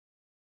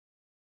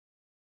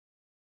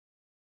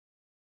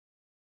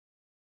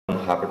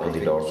hypertrophic on the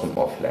dorsum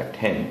of left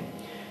hand,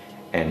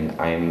 and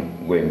I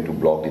am going to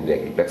block the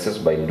brachial plexus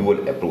by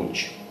dual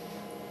approach.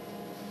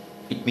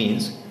 It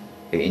means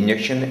an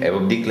injection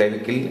above the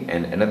clavicle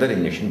and another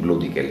injection below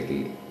the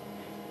clavicle.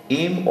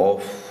 Aim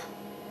of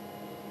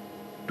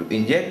to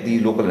inject the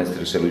local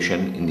anesthetic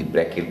solution in the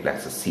brachial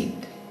plexus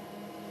sheath.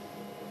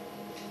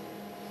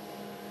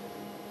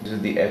 This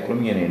is the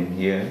acromion end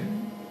here.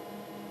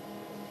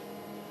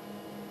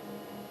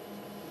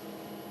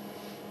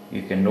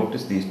 You can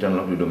notice the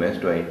sternal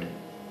pseudomastoid.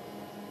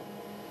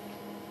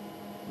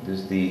 This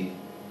is the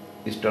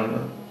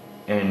sternal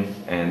end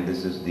and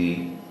this is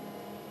the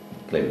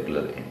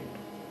clavicular end.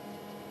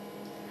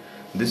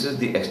 This is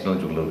the external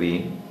jugular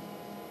vein.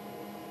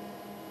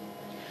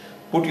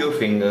 Put your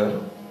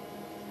finger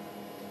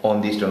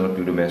on the sternal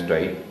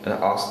pseudomastoid and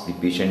ask the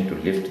patient to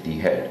lift the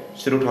head.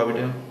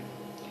 Pseudoorbital.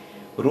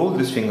 Roll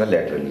this finger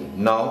laterally.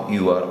 Now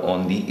you are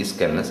on the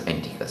scalenus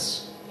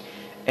anticus.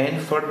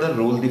 And further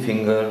roll the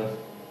finger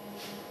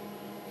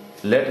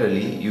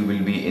laterally, you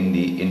will be in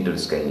the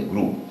interscalene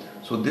groove.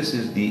 So this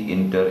is the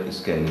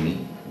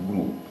interscalene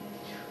groove.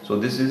 So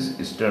this is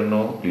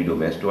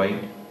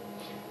sternocleidomastoid.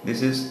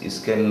 This is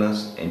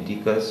scalenus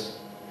anticus.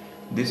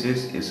 This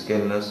is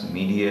scalenus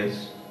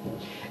medius.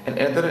 And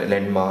another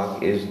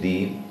landmark is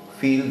the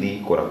feel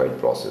the coracoid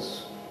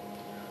process.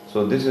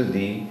 So this is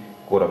the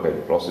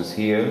coracoid process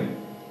here,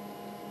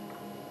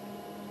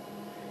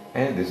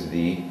 and this is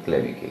the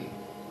clavicle.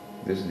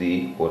 This is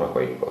the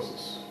coracoid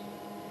process.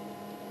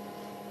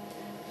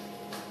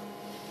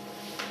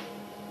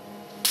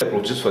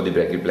 Approaches for the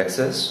brachial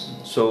plexus.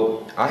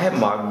 So I have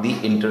marked the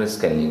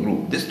interscalene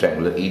groove, this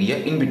triangular area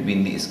in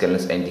between the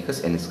scalenus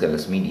anticus and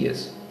scalenus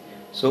medius.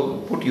 So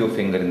put your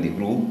finger in the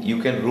groove. You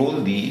can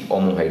roll the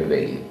omohyoid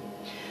valley.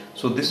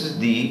 So this is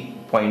the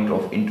point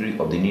of entry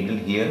of the needle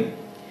here,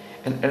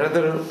 and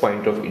another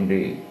point of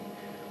entry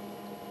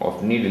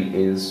of needle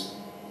is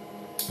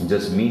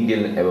just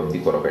medial above the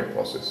coracoid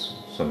process,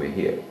 somewhere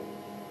here.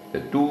 The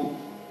two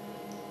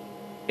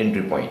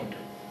entry point.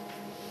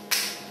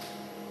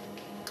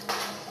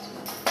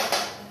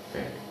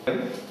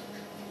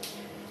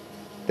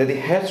 That the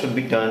head should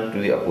be turned to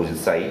the opposite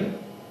side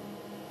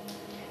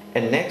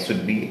and neck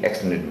should be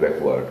extended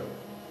backward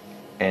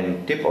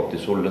and tip of the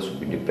shoulder should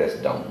be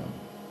depressed down.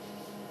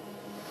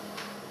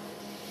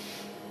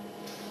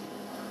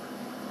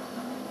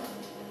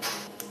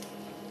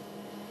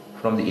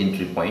 From the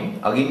entry point,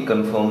 again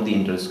confirm the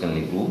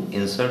interscalene groove,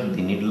 insert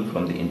the needle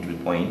from the entry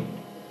point.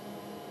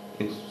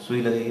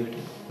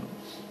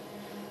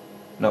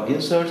 Now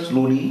insert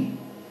slowly,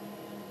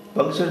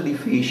 puncture the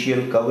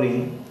fascial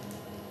covering,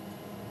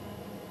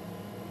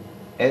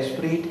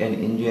 aspirate and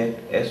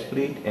inject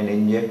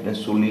and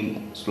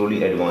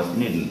slowly advance the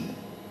needle.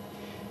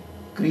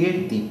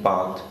 Create the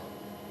path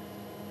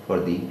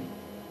for the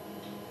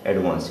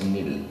advancing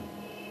needle.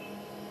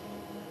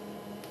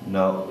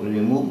 Now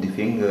remove the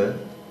finger,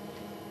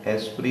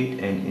 aspirate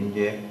and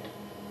inject,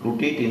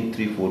 rotate in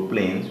 3/4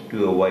 planes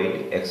to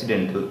avoid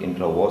accidental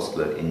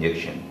intravascular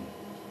injection.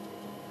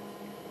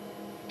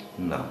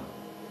 Now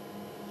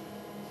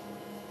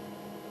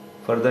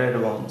further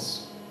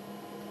advance.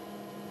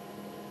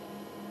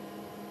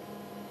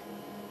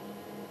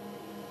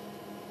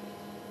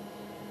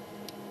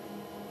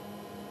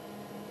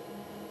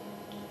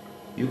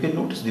 You can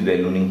notice the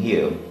ballooning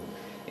here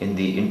in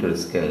the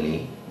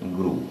interscalene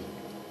groove.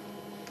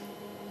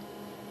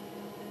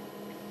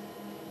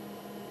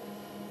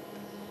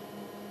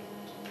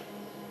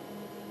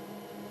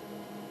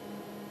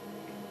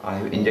 I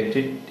have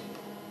injected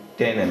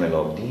 10 ml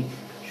of the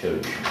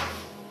solution.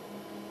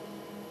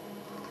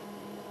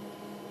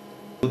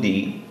 To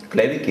the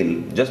clavicle,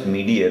 just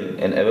medial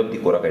and above the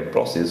coracoid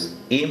process,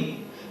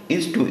 aim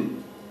is to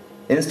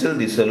instill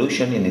the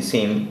solution in the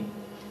same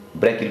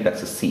brachial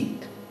plexus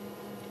sheath.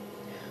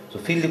 So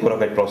feel the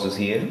coracoid process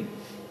here.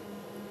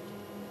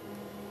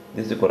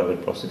 This is the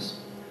coracoid process.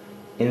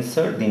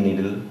 Insert the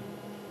needle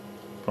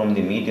from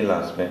the medial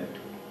aspect.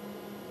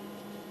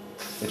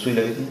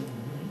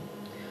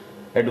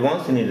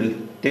 Advance the needle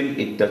till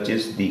it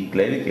touches the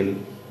clavicle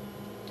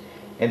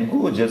and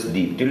go just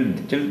deep,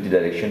 tilt the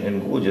direction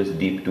and go just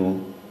deep to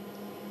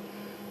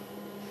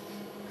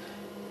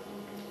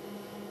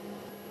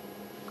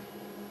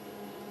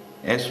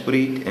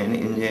aspirate and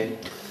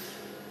inject.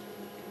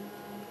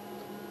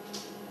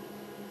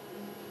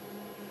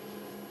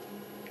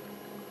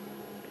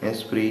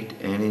 Aspirate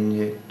and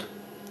inject.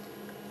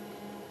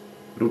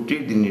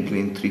 Rotate the needle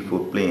in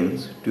 3/4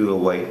 planes to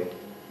avoid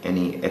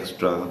any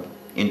extra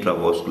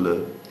intravascular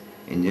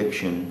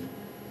injection.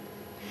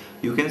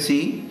 You can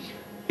see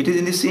it is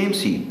in the same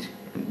sheath.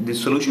 The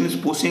solution is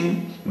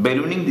pushing,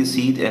 ballooning the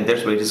sheath, and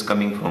that's why it is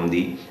coming from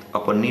the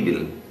upper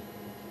needle.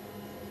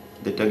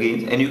 That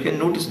again, and you can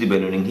notice the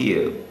ballooning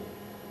here.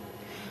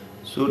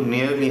 So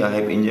nearly I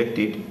have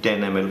injected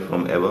 10 ml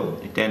from above,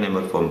 10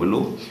 ml from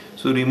below.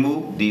 So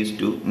remove these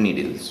two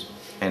needles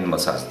and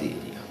massage the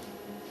area.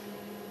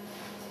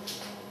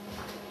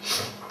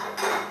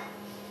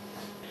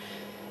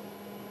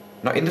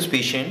 Now in this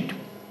patient,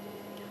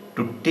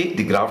 to take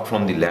the graft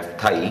from the left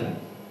thigh,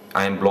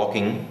 I am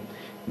blocking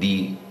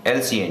the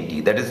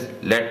LCNT, that is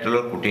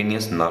lateral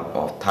cutaneous nerve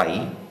of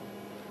thigh,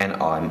 and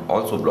I am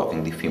also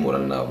blocking the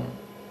femoral nerve.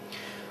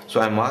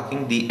 So I am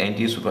marking the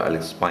anterior superior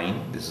iliac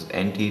spine. This is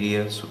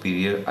anterior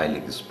superior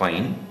iliac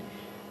spine.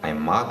 I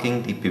am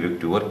marking the pubic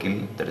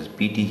tubercle, that is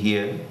PT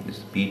here, this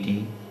is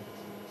PT,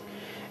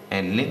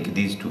 and link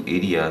these two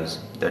areas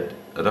that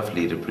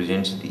roughly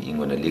represents the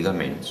inguinal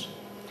ligaments.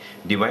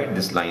 Divide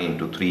this line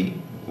into 3,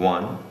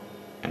 1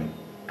 and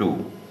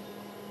 2.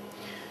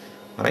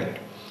 Alright.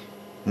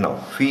 Now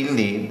feel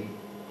the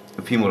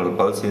femoral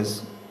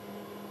pulses.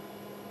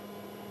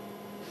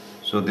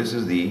 So this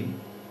is the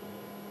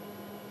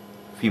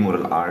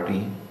femoral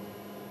artery.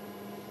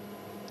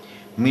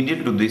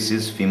 Medial to this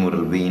is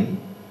femoral vein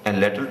and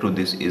lateral to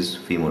this is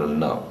femoral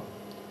nerve.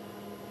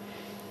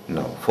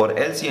 Now for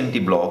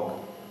LCNT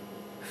block,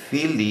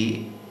 feel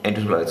the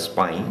anterior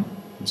spine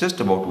just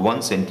about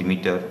 1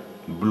 centimeter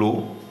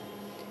below,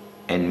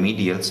 and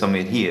medial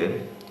somewhere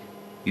here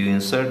you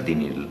insert the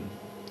needle.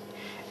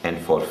 And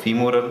for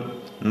femoral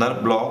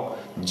nerve block,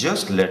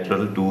 just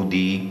lateral to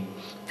the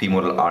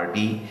femoral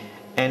artery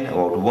and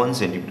about 1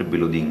 centimeter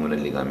below the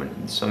inguinal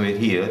ligament. Somewhere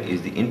here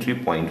is the entry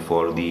point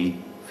for the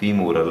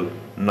femoral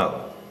nerve.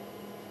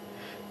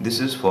 This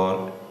is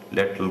for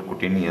lateral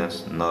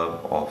cutaneous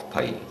nerve of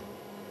thigh.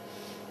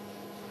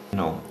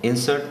 Now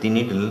insert the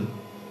needle,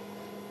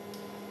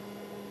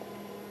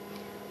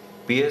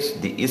 pierce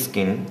the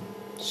skin,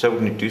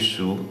 subcutaneous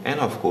tissue, and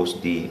of course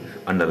the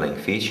underlying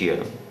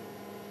fascia.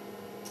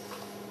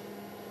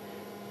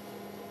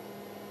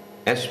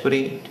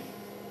 Aspirate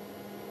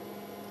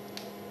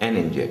and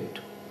inject.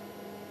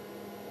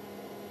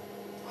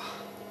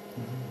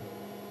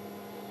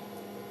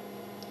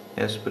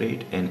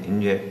 Aspirate and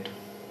inject.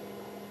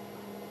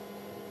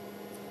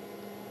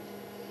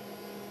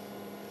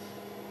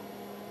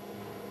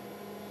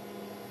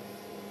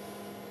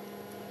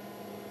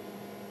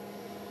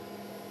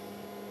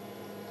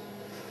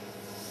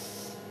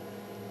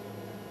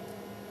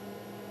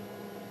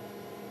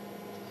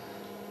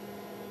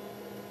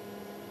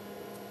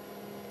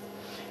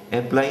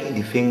 Apply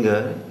the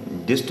finger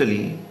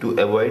distally to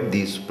avoid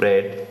the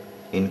spread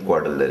in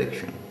caudal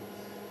direction.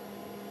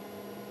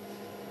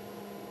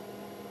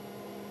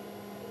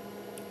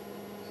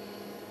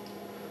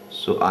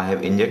 So I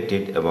have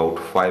injected about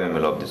 5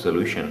 ml of the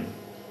solution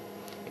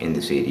in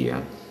this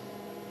area.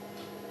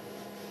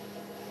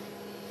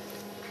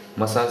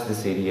 Massage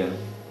this area.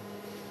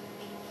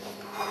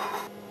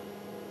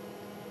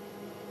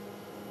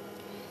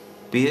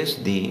 Pierce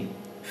the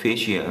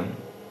fascia.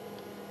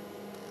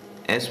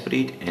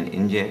 Aspirate and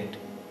inject.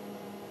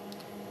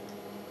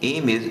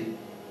 Aim is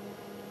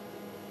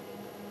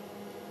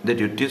that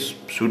your tip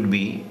should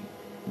be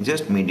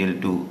just medial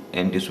to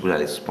anterior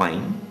superior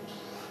spine.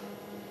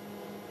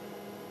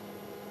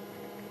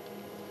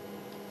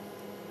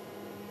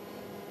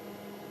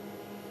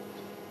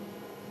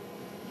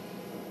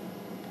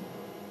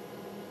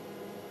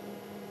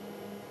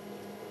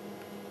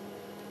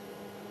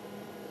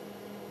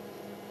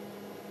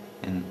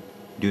 And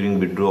during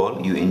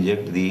withdrawal, you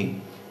inject the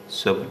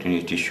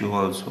subcutaneous tissue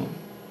also.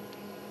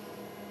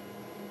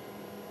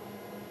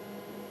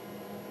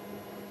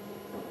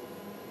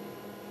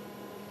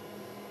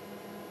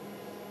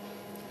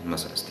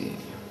 Massage the area.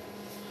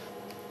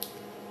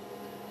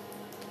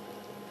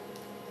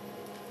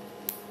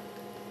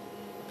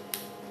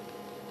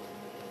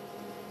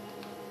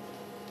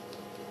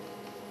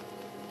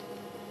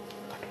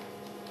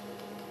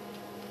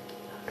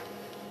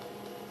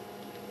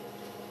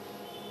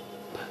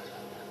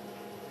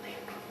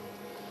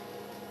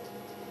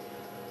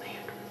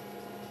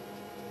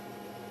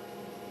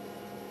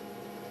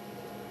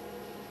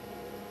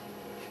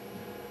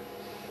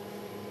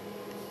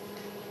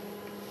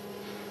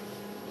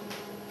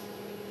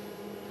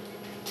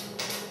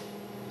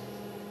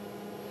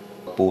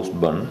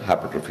 Post-burn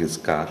hypertrophic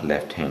scar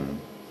left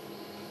hand.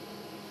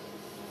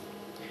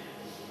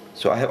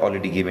 So I have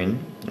already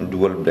given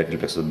dual brachial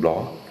plexus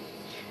block,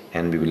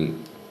 and we will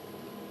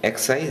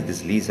excise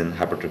this lesion,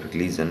 hypertrophic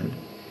lesion,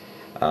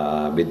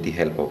 with the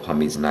help of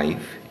Hermes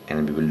knife,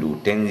 and we will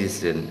do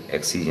tangential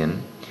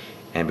excision,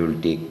 and we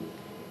will take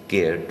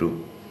care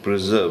to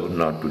preserve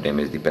not to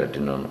damage the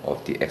peritoneum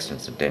of the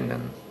extensor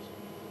tendon.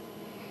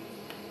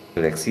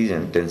 For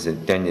excision,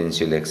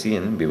 tangential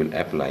excision, we will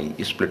apply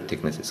split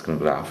thickness skin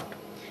graft,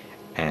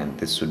 and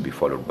this should be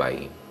followed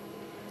by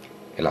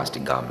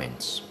elastic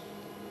garments.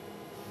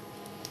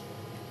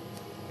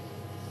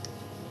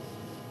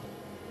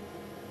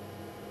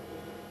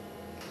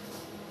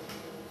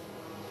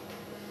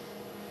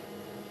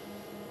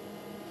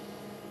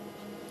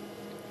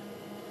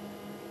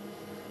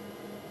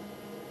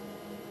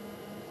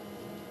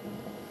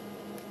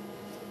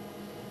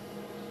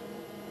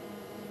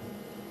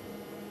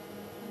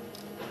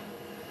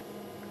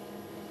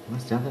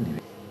 बस ज़्यादा नहीं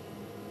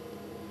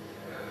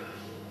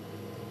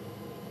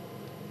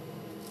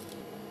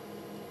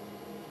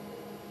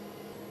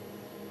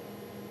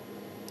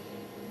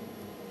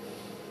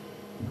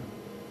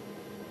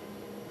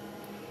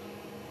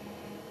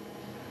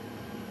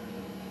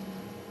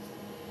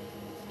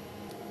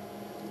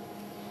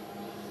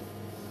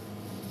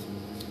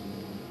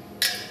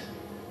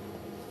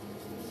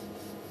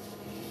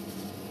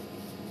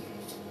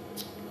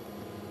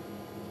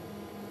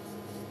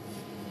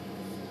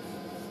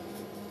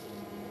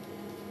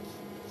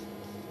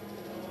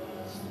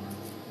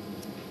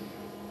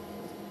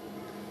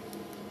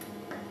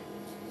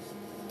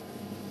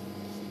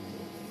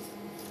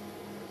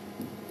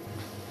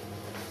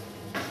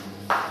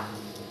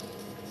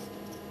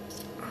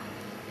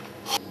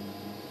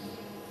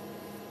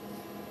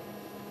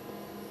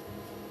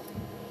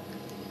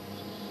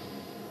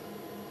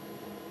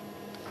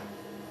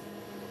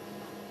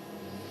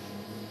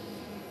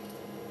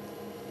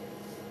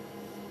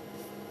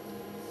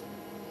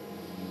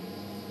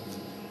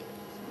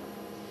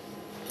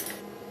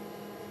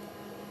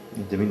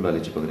जमीन वाले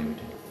चिपक रहे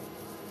बेटे।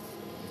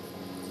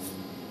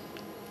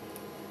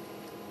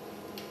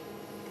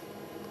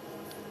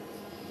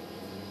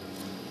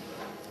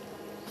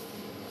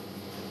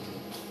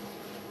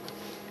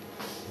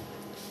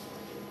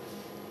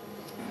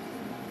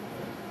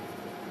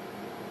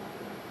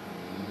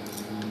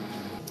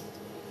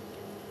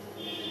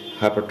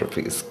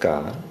 Hypertrophic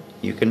scar,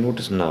 you can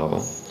notice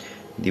now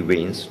the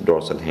veins,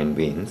 dorsal hand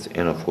veins,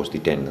 and of course the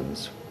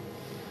tendons.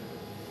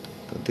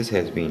 So this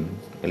has been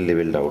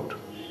leveled out.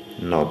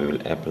 Now we will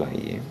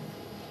apply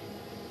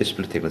a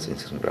split thickness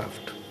incision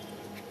graft.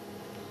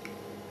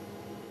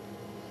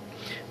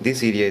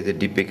 This area is a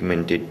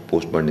depigmented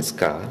post-burn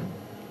scar,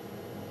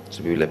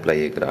 so we will apply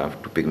a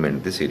graft to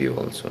pigment this area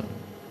also.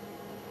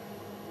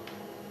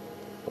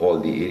 All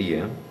the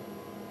area.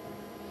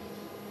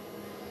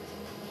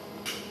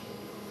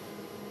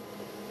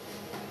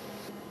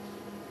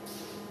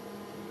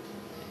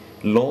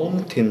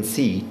 Long thin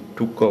sheet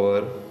to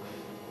cover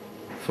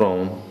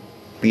from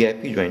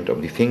PIP joint of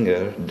the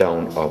finger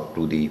down up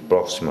to the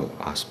proximal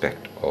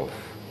aspect of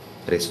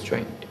wrist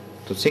joint.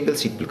 So single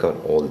sheet will cover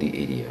all the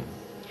area.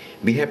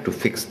 We have to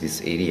fix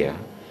this area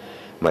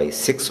by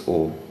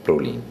 6O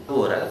proline.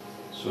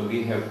 So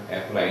we have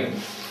applied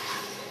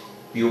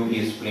POP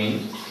spline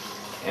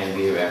and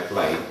we have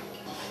applied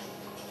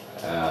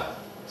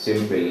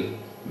simple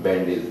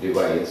bandage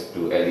device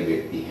to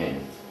elevate the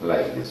hand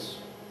like this.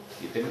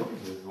 You can notice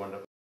this is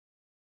wonderful.